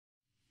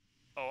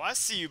Oh, I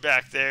see you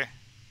back there.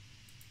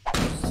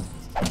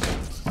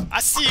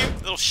 I see you,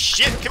 little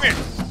shit. Come here.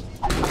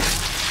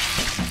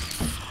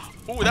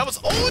 Ooh, that was...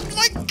 Oh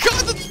my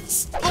god, the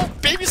little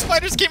baby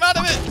spiders came out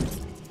of it.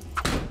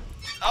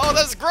 Oh,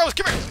 that's gross.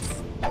 Come here.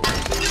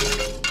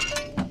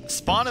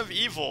 Spawn of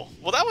evil.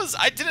 Well, that was...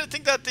 I didn't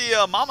think that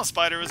the mama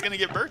spider was going to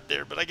get birthed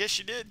there, but I guess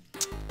she did.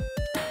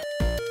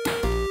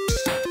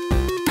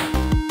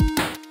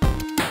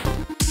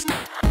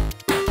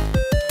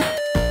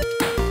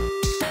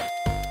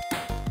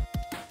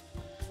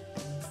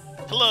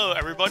 Hello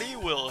everybody,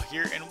 Will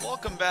here, and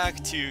welcome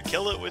back to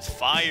Kill It With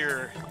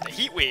Fire, the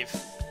Heatwave.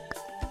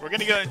 We're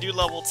gonna go and do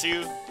level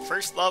 2.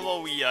 First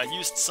level, we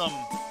used some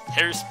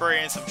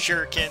hairspray and some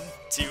shuriken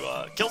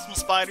to kill some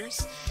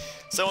spiders.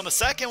 So in the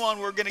second one,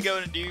 we're gonna go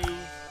and do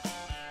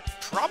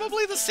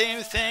probably the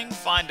same thing.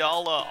 Find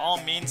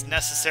all means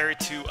necessary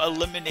to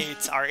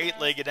eliminate our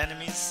 8-legged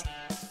enemies.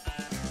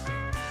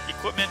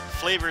 Equipment,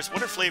 flavors.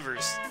 What are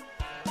flavors?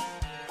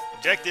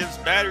 Objectives,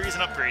 batteries,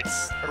 and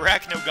upgrades.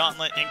 Arachno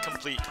Gauntlet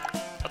incomplete.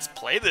 Let's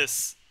play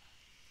this.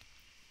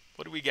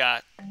 What do we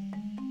got?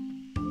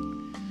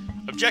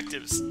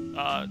 Objectives.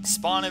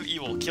 Spawn of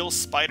evil. Kill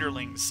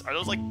spiderlings. Are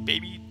those like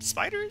baby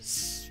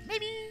spiders?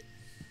 Maybe?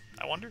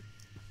 I wonder.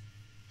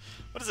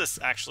 What is this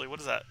actually? What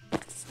is that?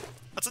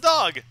 That's a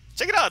dog!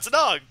 Check it out, it's a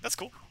dog! That's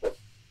cool.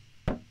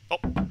 Oh,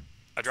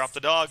 I dropped the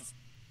dog.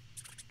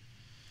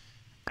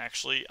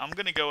 Actually, I'm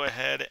gonna go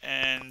ahead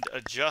and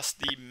adjust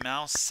the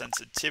mouse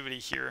sensitivity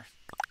here.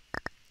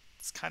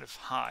 It's kind of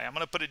high. I'm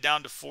gonna put it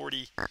down to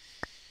 40.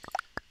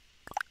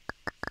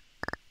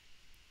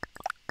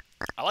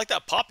 I like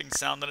that popping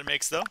sound that it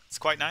makes though. It's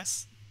quite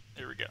nice.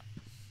 There we go.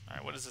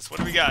 Alright, what is this? What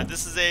do we got?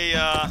 This is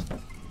a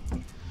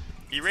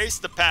erase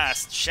the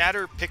past.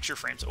 Shatter picture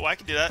frames. Oh, I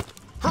can do that.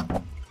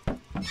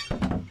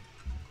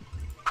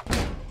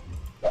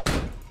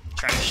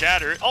 Trying to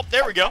shatter it. Oh,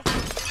 there we go.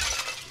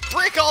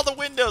 Break all the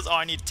windows! Oh,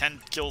 I need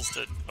 10 kills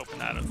to open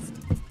that up.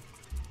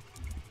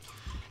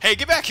 Hey,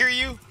 get back here,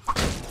 you!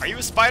 Are you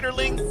a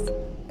spiderling?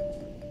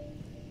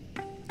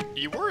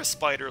 You were a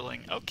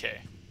spiderling.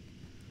 Okay.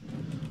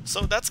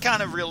 So that's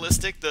kind of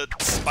realistic. The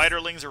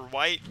spiderlings are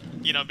white,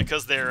 you know,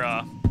 because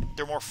they're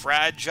more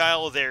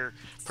fragile. Their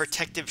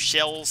protective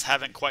shells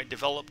haven't quite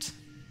developed.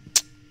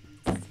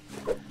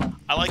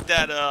 I like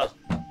that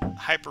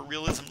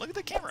hyper-realism. Look at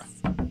the camera.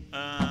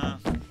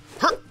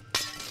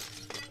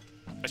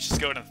 Let's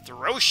just go ahead and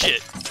throw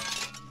shit.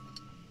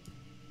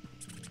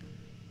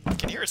 I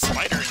can hear a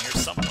spider in here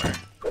somewhere.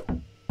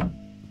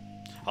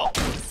 Oh.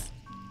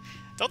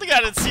 Don't think I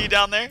didn't see you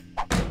down there.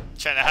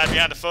 Trying to hide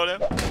behind a photo.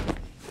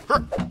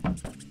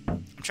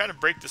 I'm trying to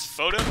break this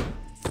photo.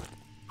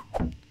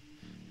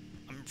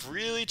 I'm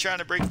really trying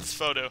to break this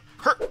photo.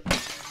 Well,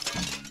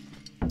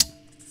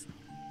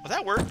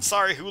 that worked.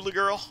 Sorry, hula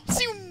girl.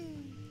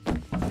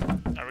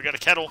 Alright, we got a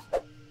kettle.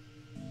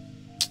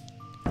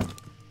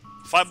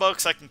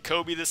 $5, I can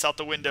Kobe this out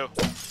the window.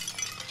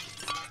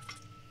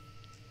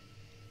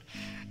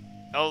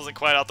 That wasn't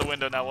quite out the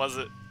window now, was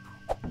it?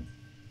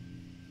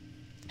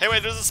 Hey,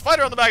 wait, there's a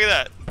spider on the back of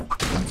that.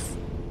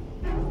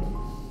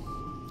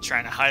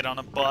 Trying to hide on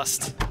a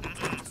bust.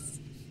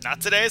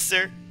 Not today,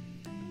 sir.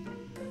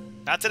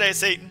 Not today,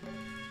 Satan.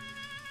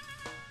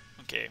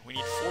 Okay, we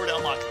need 4 to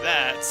unlock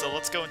that, so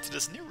let's go into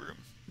this new room.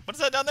 What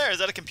is that down there? Is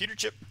that a computer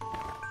chip?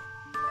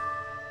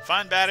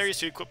 Find batteries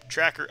to equip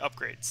tracker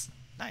upgrades.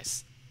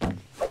 Nice.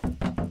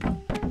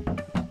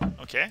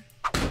 Okay.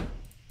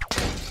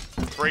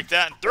 Break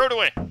that and throw it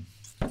away.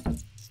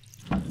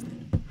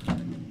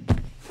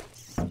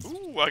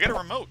 Ooh, I got a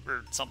remote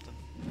or something.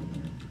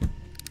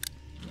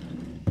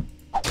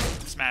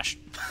 Smash.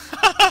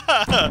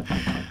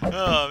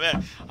 Oh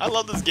man, I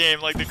love this game.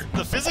 Like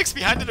the physics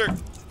behind it are.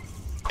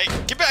 Hey,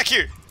 get back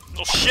here,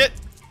 little shit.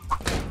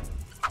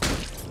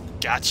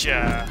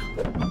 Gotcha.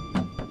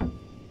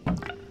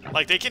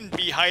 Like they can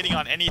be hiding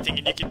on anything,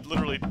 and you can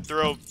literally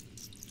throw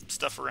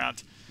stuff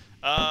around.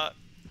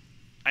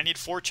 I need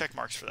 4 check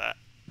marks for that.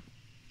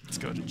 Let's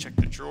go to check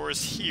the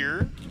drawers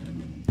here.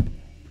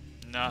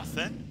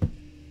 Nothing.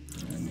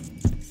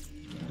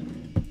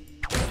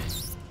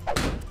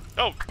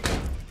 Oh,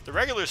 the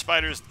regular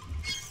spiders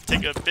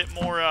take a bit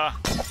more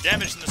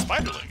damage than the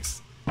spiderlings.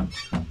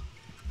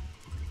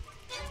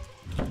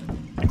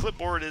 The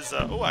clipboard is...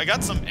 oh, I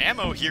got some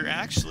ammo here,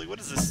 actually. What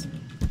is this?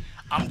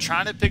 I'm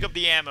trying to pick up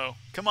the ammo.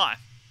 Come on.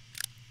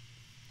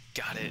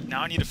 Got it.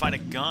 Now I need to find a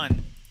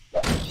gun.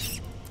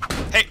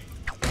 Hey!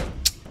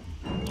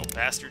 Little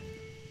bastard.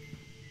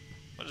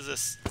 What is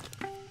this?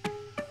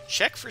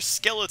 Check for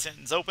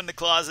skeletons. Open the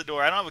closet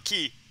door. I don't have a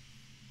key.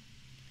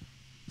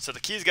 So the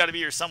key's got to be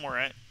here somewhere,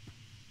 right?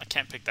 I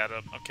can't pick that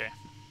up. Okay.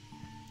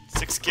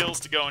 6 kills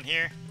to go in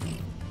here.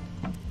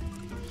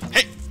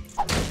 Hey!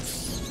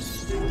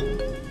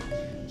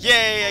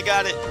 Yay, I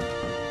got it.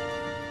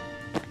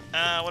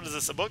 What is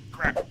this? A book?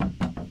 Crap.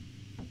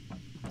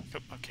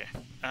 Okay.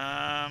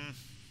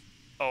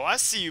 Oh, I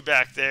see you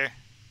back there.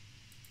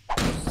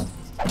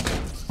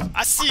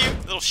 I see you,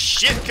 little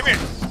shit. Come here.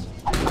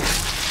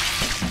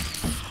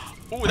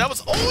 Ooh, that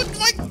was... Oh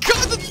my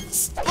god, the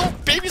little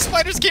baby spider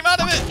spiders came out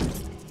of it!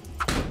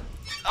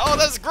 Oh,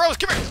 that's gross.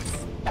 Come here.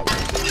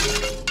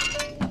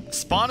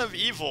 Spawn of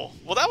evil.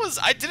 Well, that was...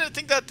 I didn't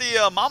think that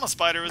the mama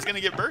spider was going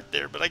to get birthed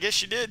there, but I guess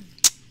she did.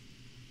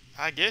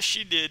 I guess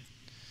she did.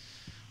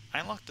 I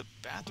unlocked the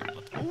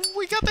bathroom. Ooh,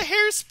 we got the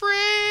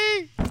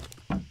hairspray!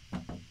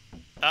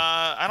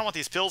 I don't want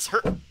these pills.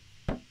 Hurt.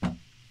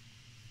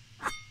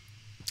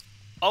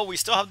 Oh, we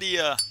still have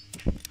the...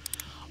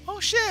 Oh,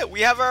 shit.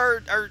 We have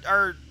our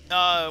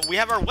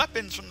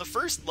weapons from the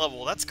first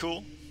level. That's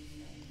cool.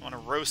 I want to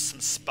roast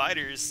some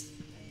spiders.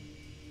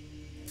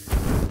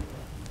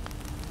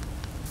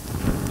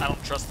 I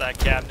don't trust that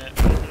cabinet.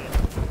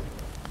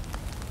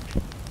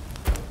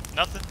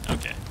 Nothing?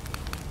 Okay.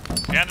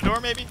 Behind the door,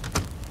 maybe?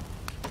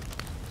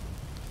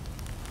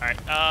 Alright,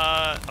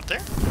 up there?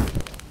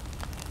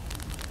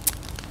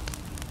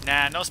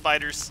 Nah, no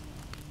spiders.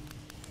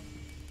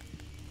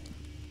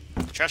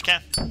 Trash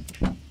can?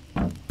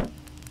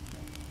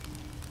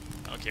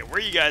 Okay, where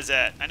are you guys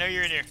at? I know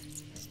you're in here.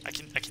 I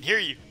can hear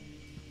you.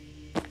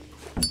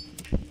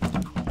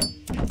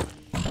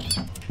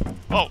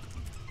 Whoa.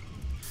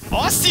 Oh,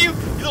 I see you!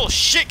 You little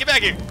shit! Get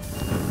back here!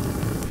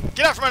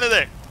 Get out from under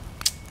there!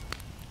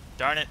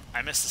 Darn it,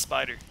 I missed the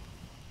spider.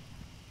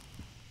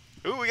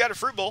 Ooh, we got a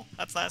fruit bowl.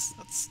 That's nice.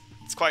 That's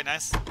quite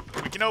nice.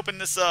 We can open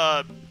this,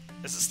 is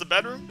this the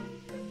bedroom?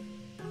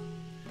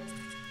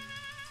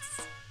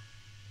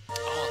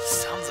 Oh, the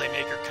sounds they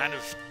make are kind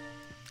of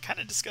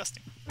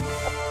disgusting.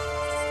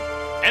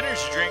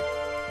 Energy drink.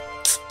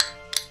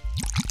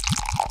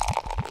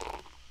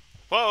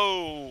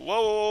 Whoa!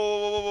 Whoa!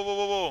 Whoa! Whoa! Whoa!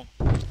 Whoa! Whoa!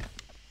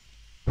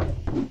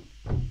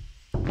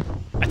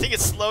 I think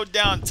it's slowed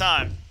down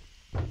time.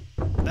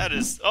 That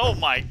is... Oh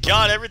my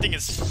god, everything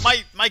is...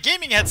 My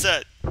gaming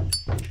headset!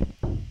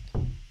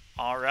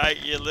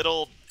 Alright, you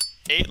little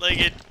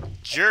 8-legged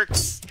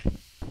jerks.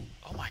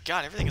 Oh my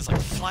god, everything is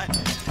like flat.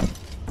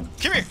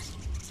 Come here!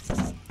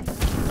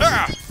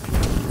 Ah!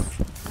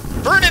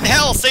 Burn in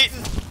hell,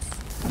 Satan!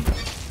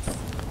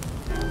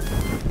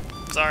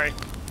 Sorry.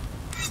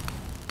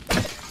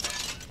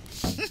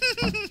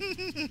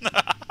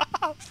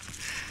 Oh.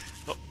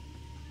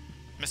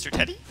 Mr.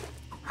 Teddy?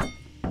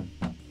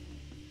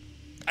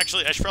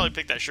 Actually, I should probably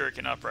pick that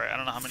shuriken up, right? I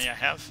don't know how many I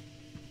have.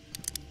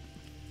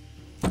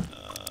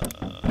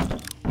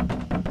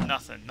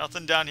 Nothing.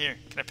 Nothing down here.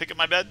 Can I pick up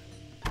my bed?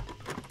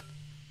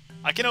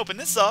 I can open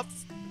this up.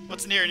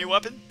 What's in here? A new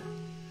weapon?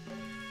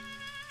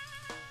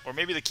 Or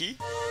maybe the key?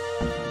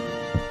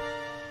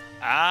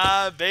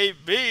 Ah,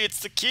 baby, it's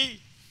the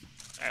key.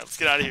 Alright, let's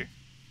get out of here.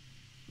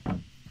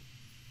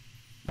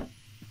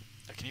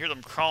 I can hear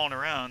them crawling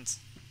around.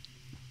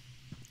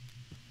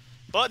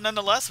 But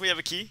nonetheless, we have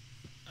a key.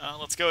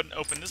 Let's go ahead and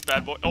open this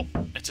bad boy. Oh,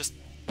 it just...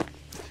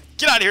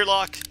 Get out of here,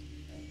 lock!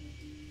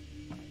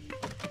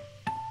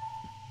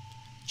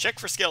 Check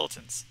for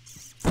skeletons.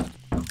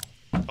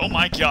 Oh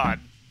my god.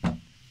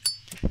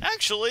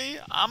 Actually,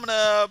 I'm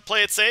gonna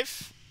play it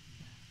safe.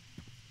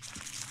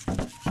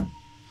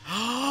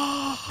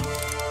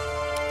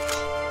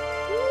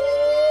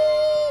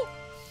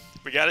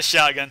 We got a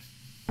shotgun.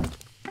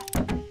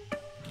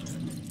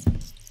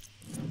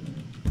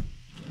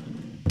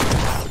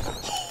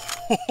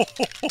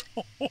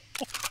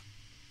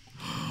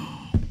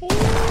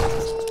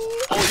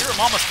 Oh, you're a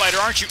mama spider,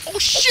 aren't you? Oh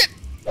shit!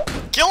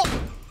 Kill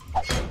him!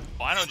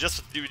 Oh, I know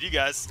just what to do with you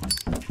guys.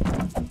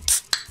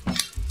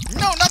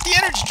 No, not the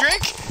energy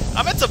drink!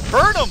 I meant to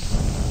burn him!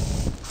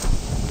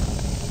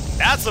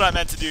 That's what I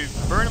meant to do.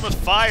 Burn him with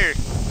fire.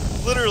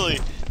 Literally,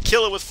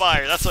 kill it with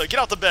fire. That's what. Get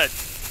out the bed.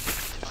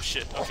 Oh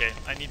shit. Okay,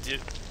 I need to.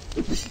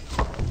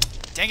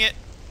 Dang it.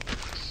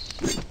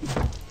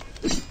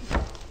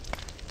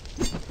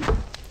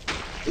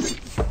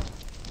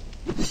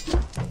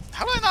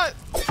 How do I not?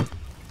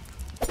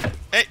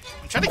 Hey,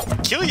 I'm trying to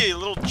kill you, you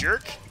little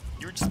jerk.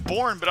 You were just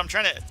born, but I'm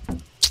trying to.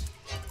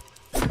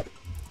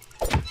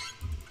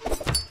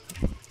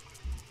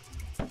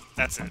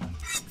 That's it.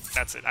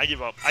 That's it. I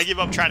give up. I give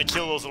up trying to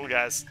kill those little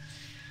guys.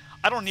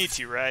 I don't need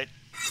to, right?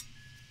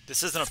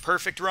 This isn't a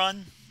perfect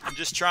run. I'm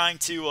just trying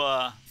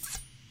to,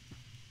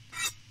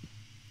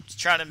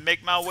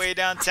 make my way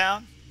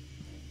downtown.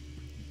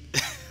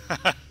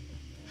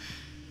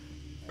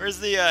 Where's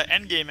the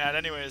end game at,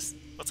 anyways?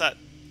 What's that?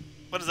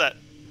 What is that?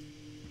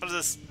 What is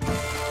this?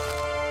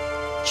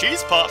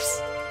 Cheese puffs.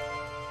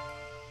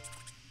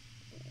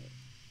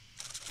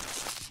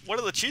 What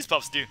do the cheese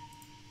puffs do?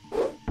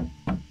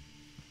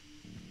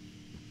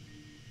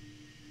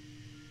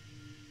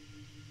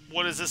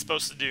 What is this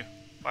supposed to do?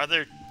 Are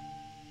there...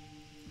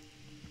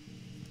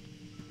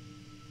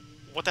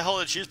 What the hell are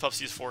the cheese puffs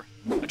used for?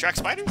 Attract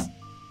spiders?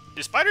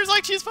 Do spiders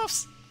like cheese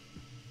puffs?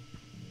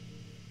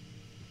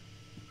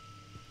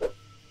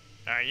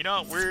 Alright, you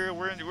know what?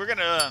 We're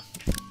gonna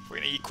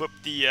equip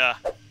the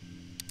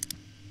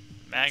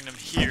Magnum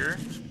here.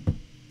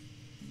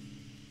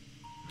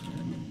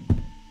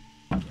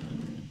 I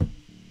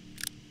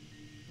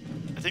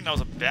think that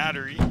was a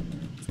battery.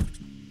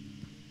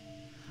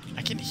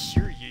 I can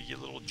hear you, you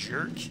little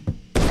jerk.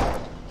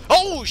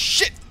 Oh,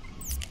 shit!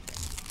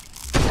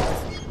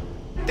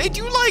 They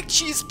do like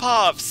cheese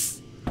puffs!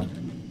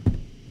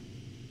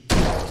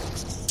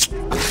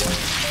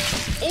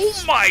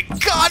 Oh my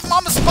god,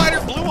 Mama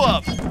Spider blew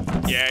up!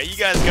 Yeah, you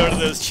guys go to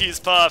those cheese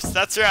puffs.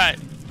 That's right.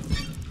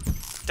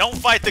 Don't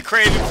fight the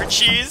craving for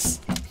cheese.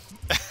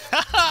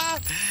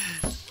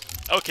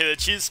 Okay, the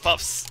cheese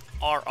puffs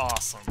are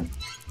awesome.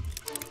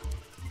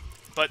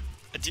 But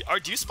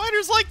do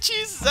spiders like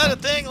cheese? Is that a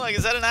thing? Like,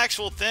 is that an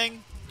actual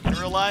thing in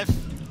real life?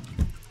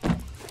 I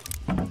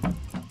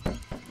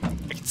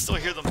can still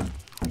hear them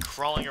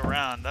crawling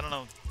around. I don't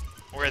know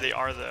where they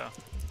are though.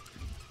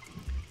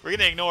 We're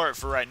gonna ignore it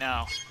for right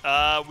now.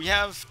 We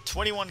have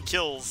 21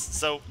 kills,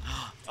 so...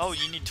 Oh,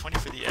 you need 20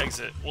 for the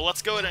exit. Well,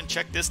 let's go ahead and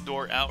check this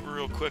door out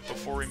real quick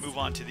before we move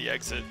on to the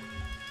exit.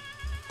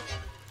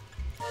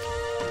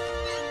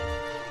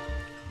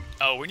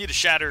 Oh, we need to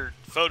shatter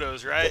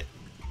photos, right?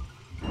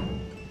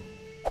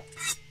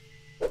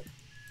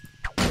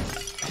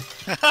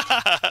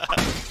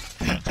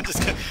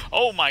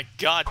 Oh my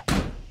god.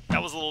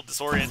 That was a little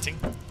disorienting.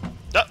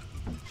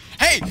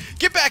 Hey,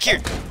 get back here!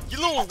 You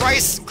little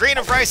grain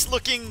of rice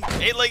looking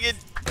 8-legged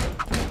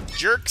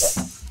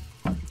jerks.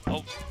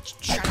 Oh,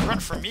 trying to run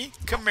from me?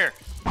 Come here.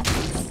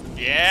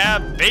 Yeah,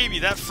 baby,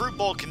 that fruit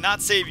bowl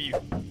cannot save you.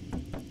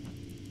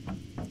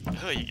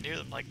 Oh, you can hear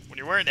them, like, when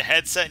you're wearing the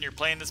headset and you're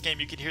playing this game,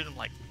 you can hear them,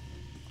 like,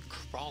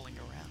 crawling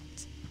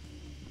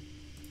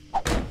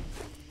around.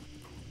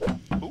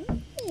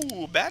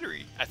 Ooh,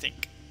 battery, I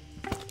think.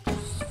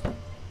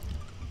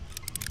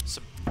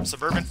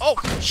 Suburban. Oh,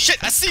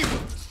 shit, I see you!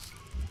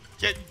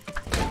 Yeah.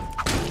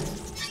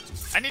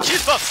 I need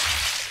cheese puffs!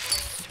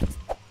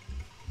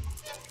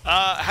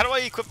 How do I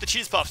equip the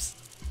cheese puffs?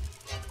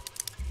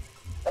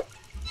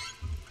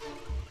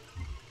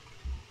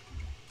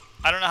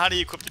 I don't know how to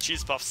equip the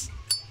cheese puffs.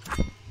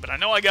 But I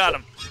know I got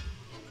them.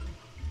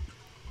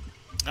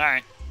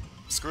 Alright.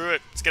 Screw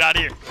it. Let's get out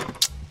of here.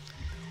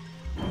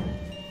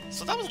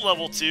 So that was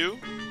level 2.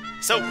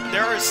 So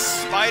there are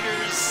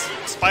spiders,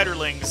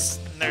 spiderlings,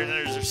 and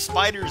there's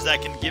spiders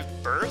that can give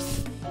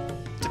birth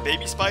to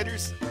baby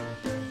spiders.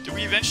 Do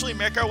we eventually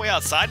make our way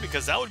outside?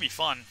 Because that would be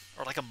fun.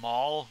 Or like a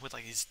mall with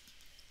like these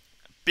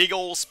big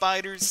old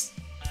spiders.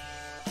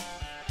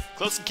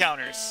 Close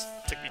encounters.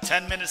 Took me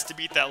 10 minutes to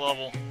beat that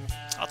level.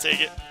 I'll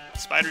take it.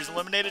 Spiders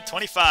eliminated,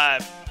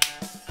 25.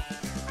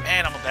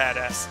 Man, I'm a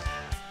badass.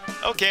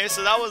 Okay,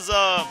 so that was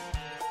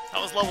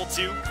level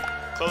 2.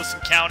 Close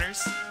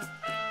encounters.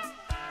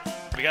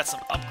 We got some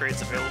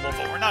upgrades available,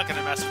 but we're not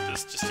gonna mess with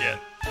this just yet.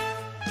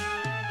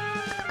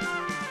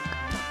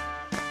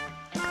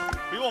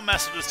 We won't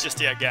mess with this just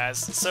yet, guys.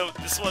 So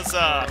this was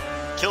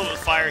Kill It With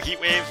Fire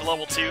Heatwave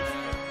level 2.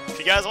 If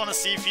you guys want to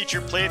see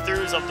future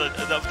playthroughs of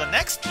the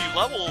next few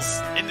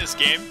levels in this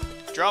game,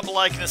 drop a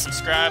like and a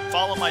subscribe,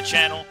 follow my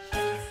channel.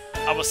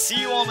 I will see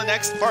you on the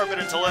next part, but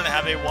until then,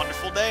 have a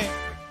wonderful day.